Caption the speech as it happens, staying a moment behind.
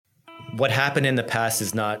what happened in the past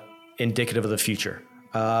is not indicative of the future.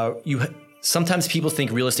 Sometimes people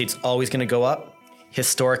think real estate's always going to go up.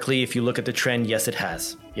 Historically, if you look at the trend, yes, it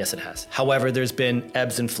has. Yes, it has. However, there's been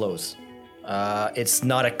ebbs and flows. It's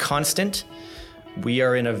not a constant. We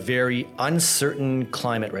are in a very uncertain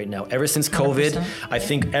climate right now. Ever since COVID, I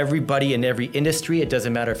think everybody in every industry, it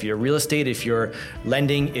doesn't matter if you're real estate, if you're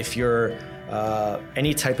lending, if you're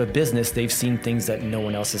any type of business, they've seen things that no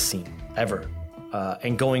one else has seen, ever.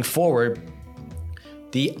 And going forward,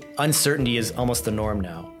 the uncertainty is almost the norm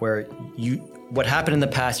now, where what happened in the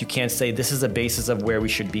past, you can't say this is a basis of where we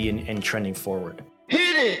should be in trending forward.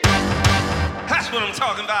 Hit it! That's what I'm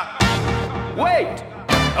talking about. Wait!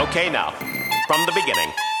 Okay, now, from the beginning.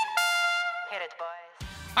 Hit it, boys.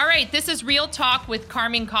 All right, this is Real Talk with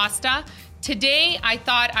Carmen Costa. Today, I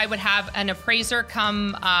thought I would have an appraiser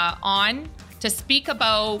come on to speak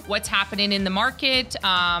about what's happening in the market.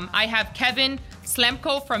 I have Kevin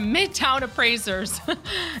Slemko from Midtown Appraisers.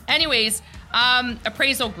 Anyways,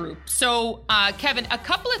 appraisal group. So, Kevin, a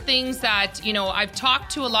couple of things that, I've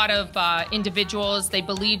talked to a lot of individuals. They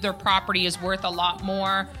believe their property is worth a lot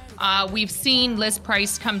more. We've seen list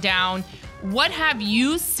price come down. What have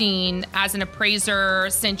you seen as an appraiser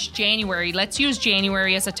since January? Let's use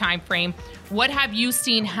January as a time frame. What have you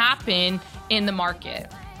seen happen in the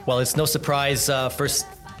market? Well, it's no surprise. First,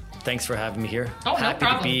 thanks for having me here. Oh, Happy no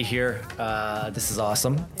problem. to be here. This is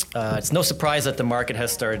awesome. It's no surprise that the market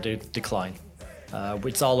has started to decline.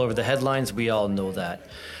 It's all over the headlines. We all know that.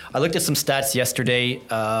 I looked at some stats yesterday,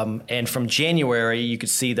 and from January, you could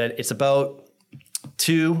see that it's about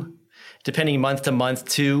 2, depending month to month,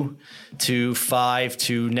 2 to 5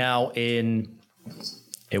 to now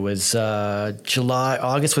it was July.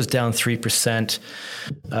 August was down 3%.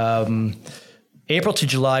 April to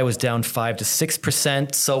July was down 5 to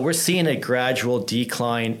 6%. So we're seeing a gradual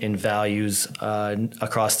decline in values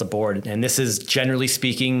across the board. And this is generally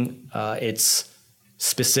speaking, it's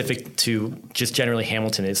specific to just generally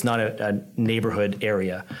Hamilton. It's not a neighborhood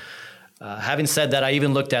area. Having said that, I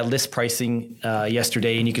even looked at list pricing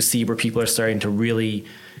yesterday, and you can see where people are starting to really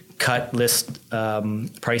cut list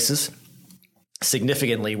prices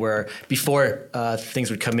significantly, where before things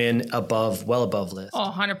would come in well above list.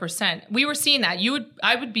 Oh, 100%. We were seeing that.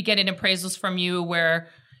 I would be getting appraisals from you where,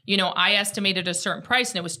 I estimated a certain price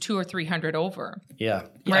and it was 200 or 300 over. Yeah.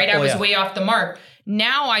 Right. I was way off the mark.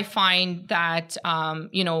 Now I find that,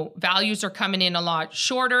 values are coming in a lot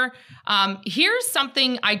shorter. Here's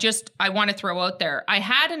something I want to throw out there. I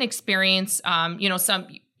had an experience,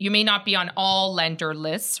 you may not be on all lender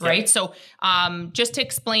lists, right? Yep. So just to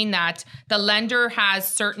explain that, the lender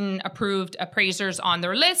has certain approved appraisers on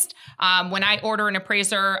their list. When I order an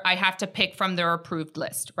appraiser, I have to pick from their approved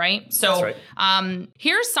list, right? So that's right.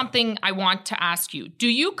 Here's something I want to ask you. Do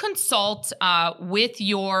you consult with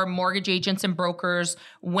your mortgage agents and brokers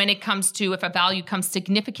when it comes to if a value comes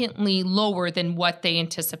significantly lower than what they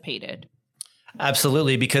anticipated?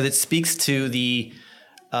 Absolutely, because it speaks to the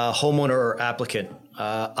homeowner or applicant.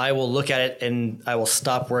 I will look at it and I will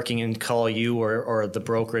stop working and call you or the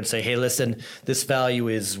broker and say, hey, listen, this value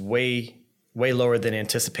is way lower than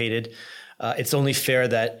anticipated. It's only fair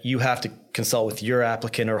that you have to consult with your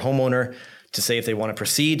applicant or homeowner to say if they want to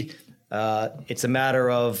proceed. It's a matter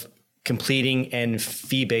of completing and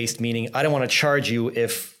fee-based, meaning I don't want to charge you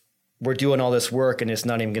if we're doing all this work and it's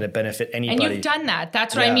not even going to benefit anybody. And you've done that.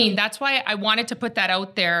 That's what I mean. That's why I wanted to put that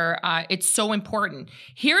out there. It's so important.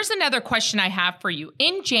 Here's another question I have for you.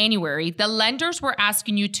 In January, the lenders were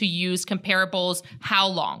asking you to use comparables. How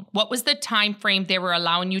long? What was the time frame they were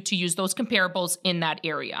allowing you to use those comparables in that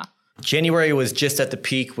area? January was just at the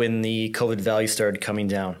peak when the COVID value started coming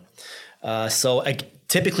down.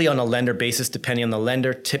 Typically on a lender basis, depending on the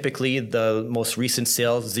lender, typically the most recent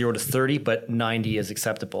sale, 0 to 30, but 90 is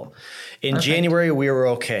acceptable. In Perfect. January, we were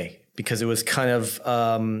okay because it was kind of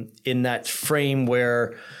in that frame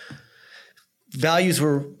where values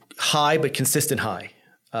were high, but consistent high.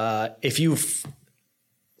 If you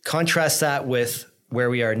contrast that with where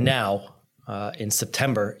we are now in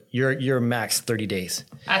September, you're max 30 days.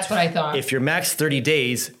 That's what I thought. If you're max 30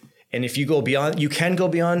 days, and if you go beyond, you can go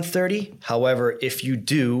beyond 30. However, if you're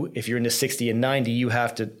in the 60 and 90, you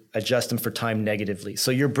have to adjust them for time negatively. So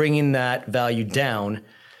you're bringing that value down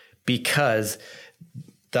because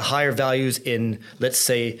the higher values in, let's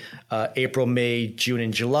say, April, May, June,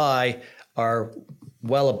 and July are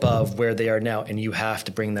well above where they are now, and you have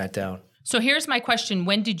to bring that down. So here's my question.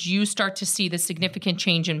 When did you start to see the significant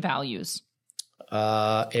change in values?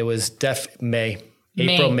 It was May.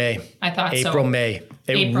 April, May. I thought April, May.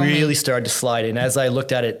 It really started to slide. And as I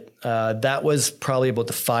looked at it, that was probably about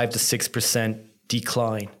the 5 to 6%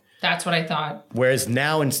 decline. That's what I thought. Whereas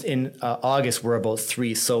now in August, we're about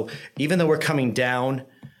 3. So even though we're coming down,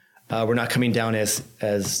 we're not coming down as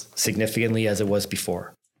significantly as it was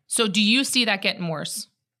before. So do you see that getting worse?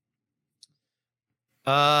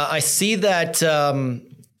 I see that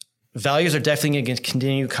values are definitely going to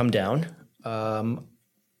continue to come down.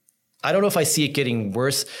 I don't know if I see it getting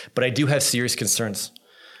worse, but I do have serious concerns.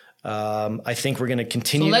 I think we're going to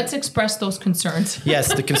continue. So let's express those concerns.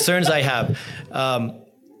 Yes, the concerns I have.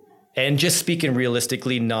 And just speaking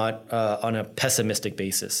realistically, not on a pessimistic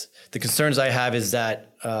basis. The concerns I have is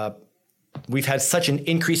that we've had such an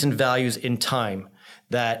increase in values in time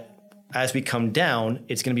that as we come down,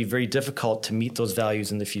 it's going to be very difficult to meet those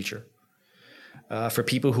values in the future. For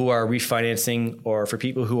people who are refinancing or for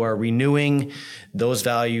people who are renewing, those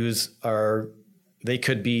values they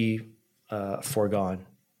could be foregone.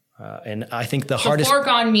 And I think the hardest...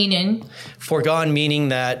 Foregone meaning? Foregone meaning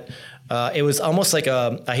that it was almost like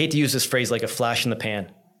I hate to use this phrase, like a flash in the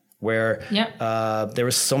pan, where there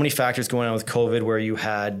was so many factors going on with COVID where you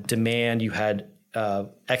had demand, you had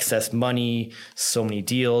excess money, so many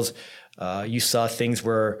deals. You saw things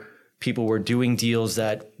where people were doing deals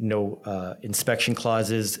that no inspection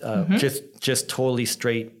clauses, just totally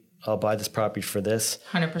straight, I'll buy this property for this.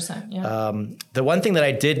 100%, yeah. The one thing that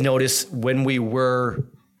I did notice when we were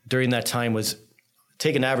during that time was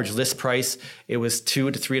take an average list price. It was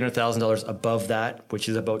 $200,000 to $300,000 above that, which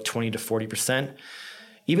is about 20 to 40%.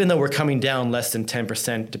 Even though we're coming down less than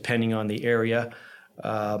 10%, depending on the area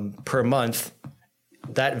per month,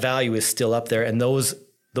 that value is still up there. And those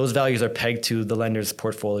values are pegged to the lender's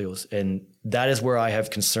portfolios. And that is where I have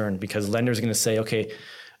concern because lenders are going to say, okay,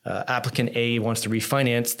 applicant A wants to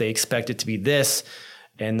refinance. They expect it to be this.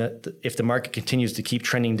 And if the market continues to keep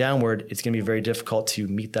trending downward, it's going to be very difficult to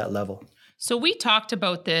meet that level. So we talked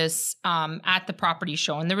about this at the property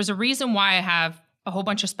show, and there was a reason why I have a whole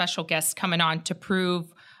bunch of special guests coming on to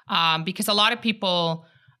prove, because a lot of people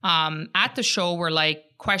at the show were like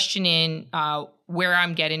questioning where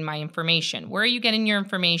I'm getting my information. Where are you getting your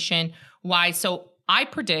information? Why? So I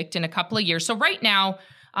predict in a couple of years. So right now,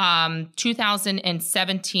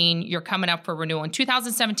 2017, you're coming up for renewal. In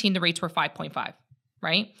 2017, the rates were 5.5,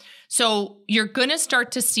 right? So you're going to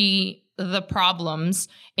start to see the problems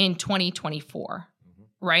in 2024,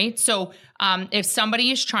 right? So if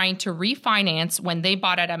somebody is trying to refinance when they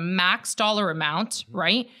bought at a max dollar amount,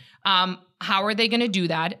 right? How are they going to do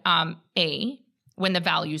that? A, when the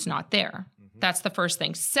value's not there. That's the first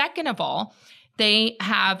thing. Second of all, they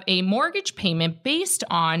have a mortgage payment based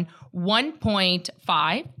on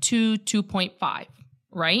 1.5 to 2.5,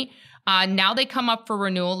 right? Now they come up for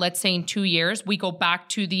renewal, let's say in 2 years, we go back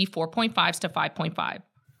to the 4.5s to 5.5.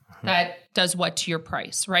 That does what to your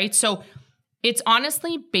price, right? So it's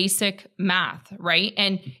honestly basic math, right?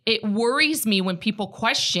 And it worries me when people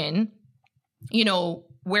question,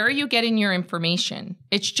 where are you getting your information?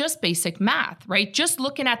 It's just basic math, right? Just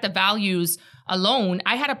looking at the values alone.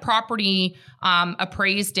 I had a property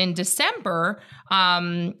appraised in December.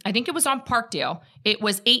 I think it was on Parkdale. It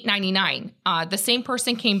was $899. The same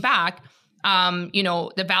person came back.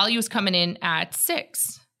 The value is coming in at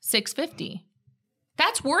 $650.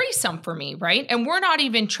 That's worrisome for me, right? And we're not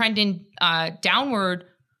even trending downward.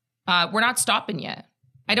 We're not stopping yet.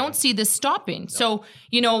 I don't see this stopping. No. So,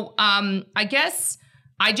 I guess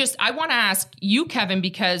I want to ask you, Kevin,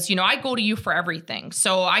 because, I go to you for everything.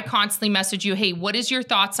 So I constantly message you, hey, what is your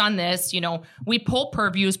thoughts on this? We pull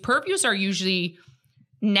purviews. Purviews are usually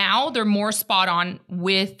now they're more spot on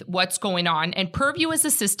with what's going on. And purview is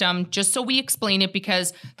a system, just so we explain it,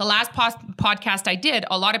 because the last podcast I did,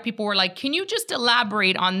 a lot of people were like, can you just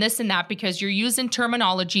elaborate on this and that? Because you're using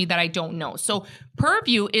terminology that I don't know. So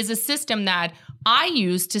purview is a system that I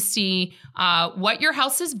use to see what your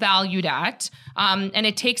house is valued at, and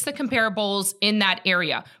it takes the comparables in that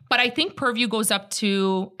area. But I think purview goes up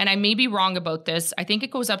to, and I may be wrong about this, I think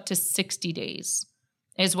it goes up to 60 days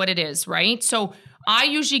is what it is, right? So I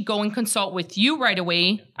usually go and consult with you right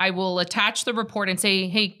away. I will attach the report and say,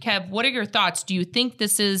 hey, Kev, what are your thoughts? Do you think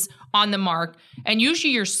this is on the mark? And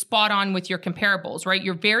usually you're spot on with your comparables, right?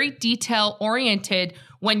 You're very detail oriented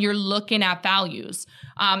when you're looking at values.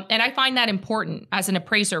 And I find that important as an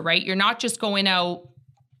appraiser, right? You're not just going out,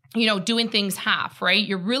 doing things half, right?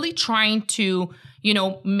 You're really trying to,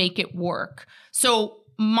 make it work. So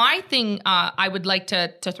my thing I would like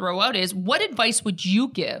to throw out is, what advice would you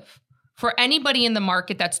give for anybody in the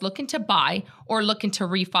market that's looking to buy or looking to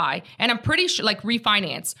refi? And I'm pretty sure, like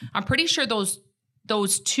refinance, I'm pretty sure those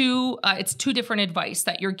two, it's two different advice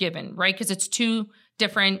that you're given, right? Because it's two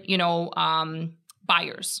different,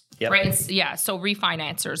 buyers, yep. Right? So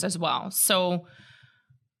refinancers as well. So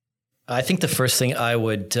I think the first thing I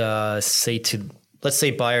would say to, let's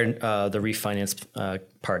say, buyer, the refinance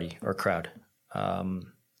party or crowd,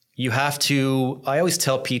 you have to, I always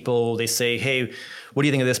tell people, they say, hey, what do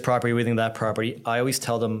you think of this property? What do you think of that property? I always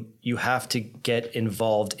tell them, you have to get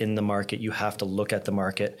involved in the market. You have to look at the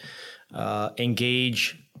market,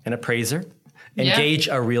 engage an appraiser, engage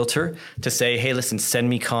a realtor to say, hey, listen, send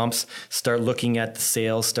me comps, start looking at the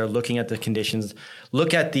sales, start looking at the conditions,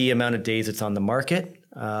 look at the amount of days it's on the market.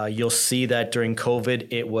 You'll see that during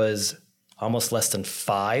COVID, it was almost less than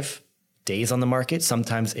 5 days on the market.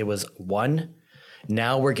 Sometimes it was 1.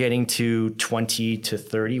 Now we're getting to 20 to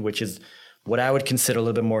 30, which is what I would consider a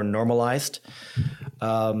little bit more normalized.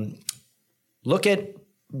 Look at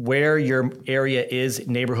where your area is,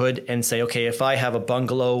 neighborhood, and say, okay, if I have a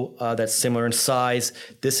bungalow that's similar in size,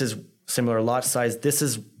 this is similar lot size, this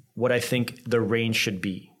is what I think the range should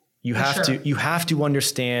be. You have to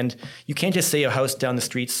understand, you can't just say a house down the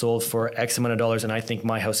street sold for X amount of dollars and I think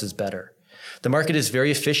my house is better. The market is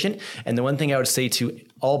very efficient. And the one thing I would say to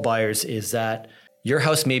all buyers is that your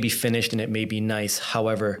house may be finished and it may be nice.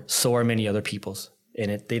 However, so are many other people's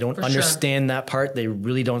in it. They don't understand that part. They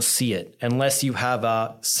really don't see it unless you have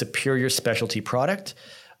a superior specialty product.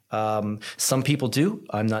 Some people do.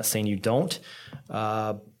 I'm not saying you don't.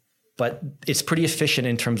 But it's pretty efficient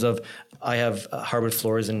in terms of I have hardwood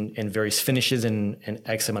floors and various finishes and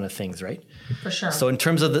X amount of things, right? For sure. So in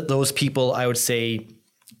terms of those people, I would say,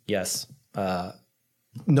 yes,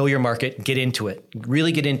 know your market, get into it,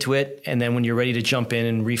 really get into it. And then when you're ready to jump in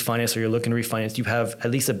and refinance or you're looking to refinance, you have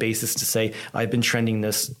at least a basis to say, I've been trending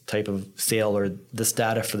this type of sale or this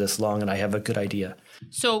data for this long and I have a good idea.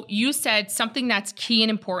 So you said something that's key and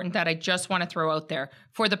important that I just want to throw out there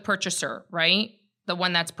for the purchaser, right? The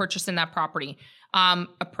one that's purchasing that property,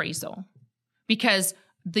 appraisal, because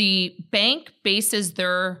the bank bases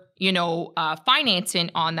their,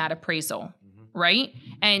 financing on that appraisal, right?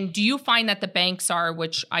 And do you find that the banks are,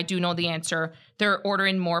 which I do know the answer, they're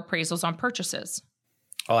ordering more appraisals on purchases?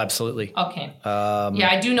 Oh, absolutely. Okay.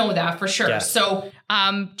 I do know that for sure. Yeah. So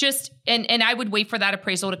and I would wait for that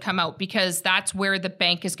appraisal to come out because that's where the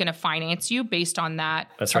bank is going to finance you based on that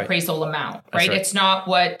appraisal amount, right? It's not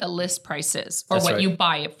what the list price is or what you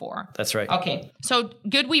buy it for. That's right. Okay. So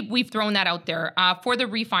good. We've thrown that out there for the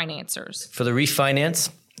refinancers. For the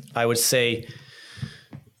refinance, I would say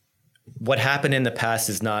what happened in the past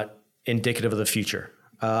is not indicative of the future.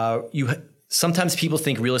 Sometimes people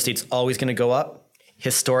think real estate's always going to go up.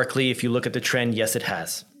 Historically, if you look at the trend, yes, it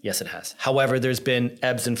has. Yes, it has. However, there's been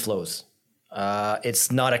ebbs and flows.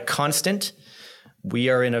 It's not a constant. We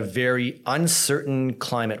are in a very uncertain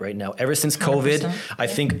climate right now. Ever since COVID, I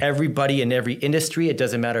think everybody in every industry, it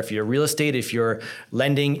doesn't matter if you're real estate, if you're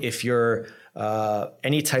lending, if you're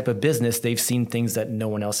any type of business, they've seen things that no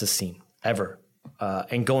one else has seen ever.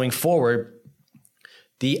 And going forward,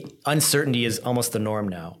 the uncertainty is almost the norm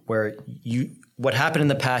now, where what happened in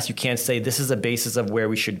the past, you can't say this is a basis of where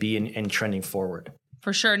we should be and trending forward.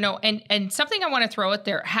 For sure. No. And something I want to throw out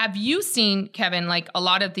there. Have you seen, Kevin, like a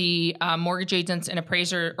lot of the mortgage agents and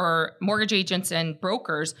appraiser or mortgage agents and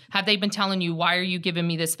brokers, have they been telling you, why are you giving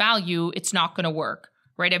me this value? It's not going to work,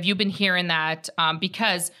 right? Have you been hearing that?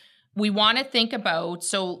 Because we want to think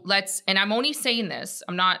about, and I'm only saying this,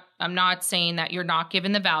 I'm not saying that you're not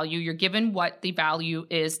given the value, you're given what the value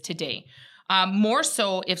is today. More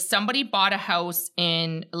so if somebody bought a house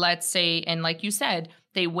in, let's say, and like you said,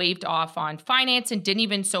 they waived off on finance and didn't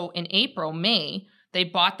even, so in April, May, they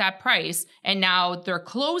bought that price and now they're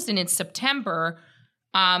closing in September.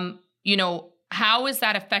 How is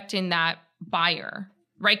that affecting that buyer?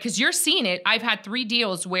 Right? Because you're seeing it. I've had 3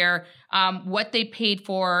 deals where what they paid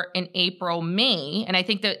for in April, May, and I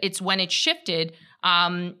think that it's when it shifted.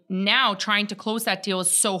 Now trying to close that deal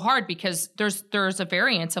is so hard because there's a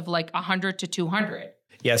variance of like 100 to 200.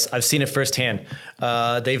 Yes, I've seen it firsthand.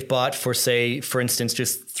 They've bought for, say, for instance,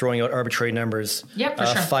 just throwing out arbitrary numbers. Yeah, for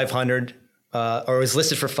sure. 500, or it was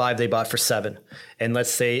listed for 5, they bought for 7. And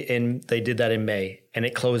let's say they did that in May and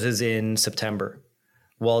it closes in September.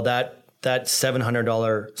 Well, that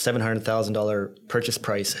 $700,000 purchase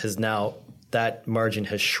price has now, that margin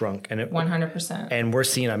has shrunk, and 100%. And we're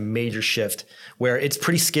seeing a major shift where it's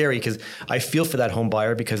pretty scary because I feel for that home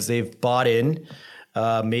buyer because they've bought in,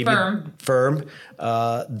 maybe firm.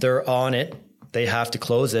 They're on it. They have to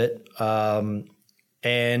close it,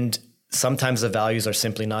 and sometimes the values are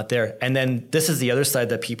simply not there. And then this is the other side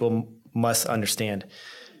that people must understand.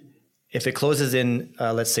 If it closes in,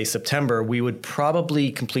 let's say September, we would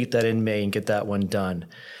probably complete that in May and get that one done.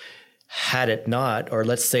 Had it not, or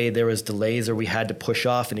let's say there was delays or we had to push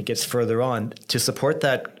off and it gets further on, to support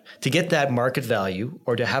that To get that market value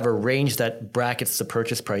or to have a range that brackets the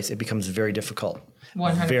purchase price, it becomes very difficult.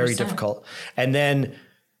 100%. Very difficult. And then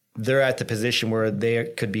they're at the position where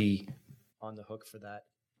they could be on the hook for that.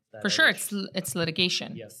 For sure, it's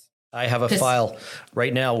litigation. Yes. I have a file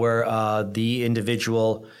right now where the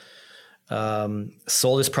individual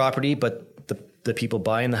sold his property, but the people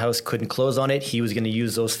buying the house couldn't close on it. He was going to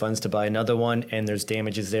use those funds to buy another one, and there's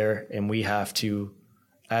damages there, and we have to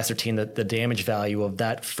ascertain the damage value of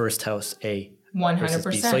that first house, A.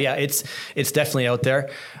 100%. So yeah, it's definitely out there.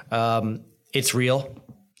 It's real.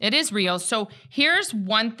 It is real. So here's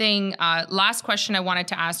one thing. Last question I wanted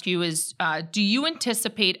to ask you is, do you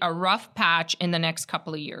anticipate a rough patch in the next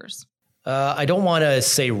couple of years? I don't want to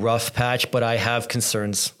say rough patch, but I have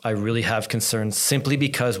concerns. I really have concerns simply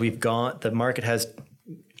because the market has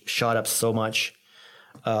shot up so much.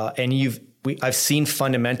 And I've seen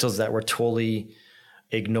fundamentals that were totally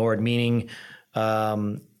ignored, meaning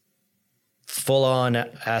full on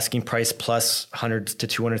asking price plus 100 to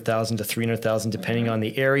 200,000 to 300,000, depending on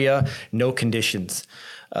the area, no conditions.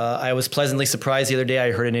 I was pleasantly surprised the other day.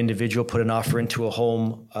 I heard an individual put an offer into a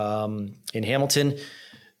home in Hamilton.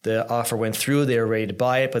 The offer went through. They were ready to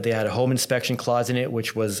buy it, but they had a home inspection clause in it,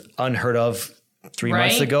 which was unheard of 3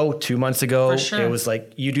 months ago, 2 months ago. For sure. It was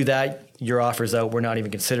like, you do that, your offer's out. We're not even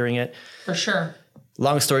considering it. For sure.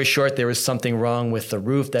 Long story short, there was something wrong with the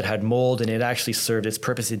roof that had mold, and it actually served its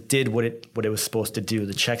purpose. It did what it was supposed to do.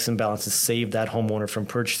 The checks and balances saved that homeowner from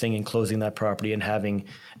purchasing and closing that property and having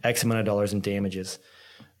X amount of dollars in damages.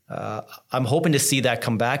 I'm hoping to see that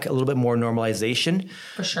come back, a little bit more normalization.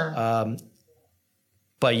 For sure.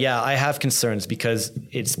 But yeah, I have concerns because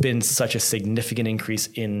it's been such a significant increase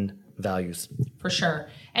in values. For sure.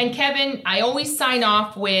 And Kevin, I always sign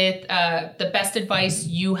off with the best advice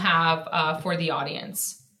you have for the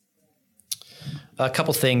audience. A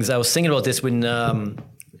couple things. I was thinking about this when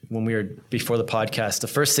we were before the podcast. The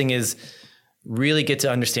first thing is really get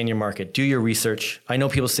to understand your market. Do your research. I know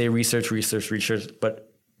people say research,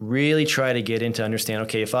 but really try to get into understand,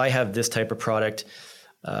 okay, if I have this type of product,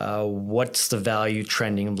 what's the value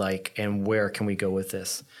trending like and where can we go with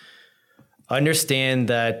this? Understand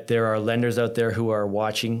that there are lenders out there who are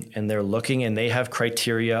watching and they're looking and they have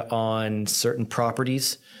criteria on certain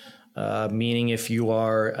properties, meaning if you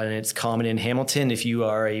are, and it's common in Hamilton, if you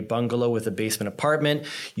are a bungalow with a basement apartment,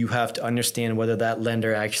 you have to understand whether that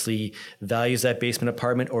lender actually values that basement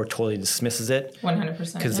apartment or totally dismisses it.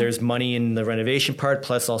 100%. Because there's money in the renovation part,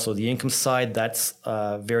 plus also the income side. That's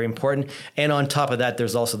very important. And on top of that,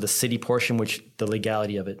 there's also the city portion, which the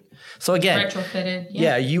legality of it. So again, retrofitted.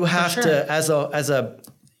 Yeah, you have to,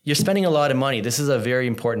 you're spending a lot of money. This is a very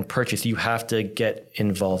important purchase. You have to get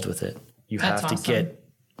involved with it. You have to get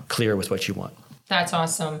clear with what you want. That's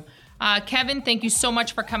awesome. Kevin, thank you so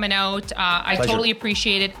much for coming out. I Pleasure. totally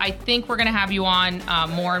appreciate it. I think we're going to have you on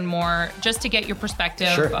more and more just to get your perspective.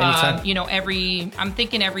 Sure, anytime. I'm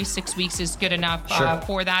thinking every 6 weeks is good enough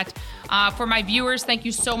for that. For my viewers, thank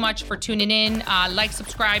you so much for tuning in. Like,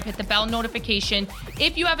 subscribe, hit the bell notification.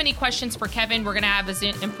 If you have any questions for Kevin, we're going to have his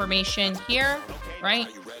information here, right?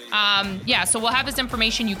 So we'll have his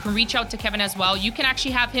information. You can reach out to Kevin as well. You can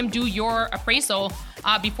actually have him do your appraisal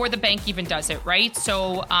before the bank even does it, right?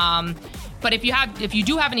 So, but if you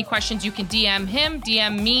do have any questions, you can DM him,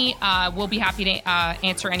 DM me. We'll be happy to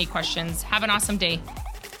answer any questions. Have an awesome day.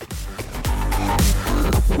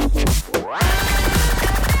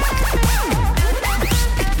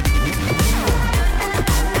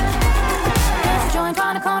 Joint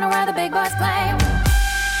on the corner where the big boys play.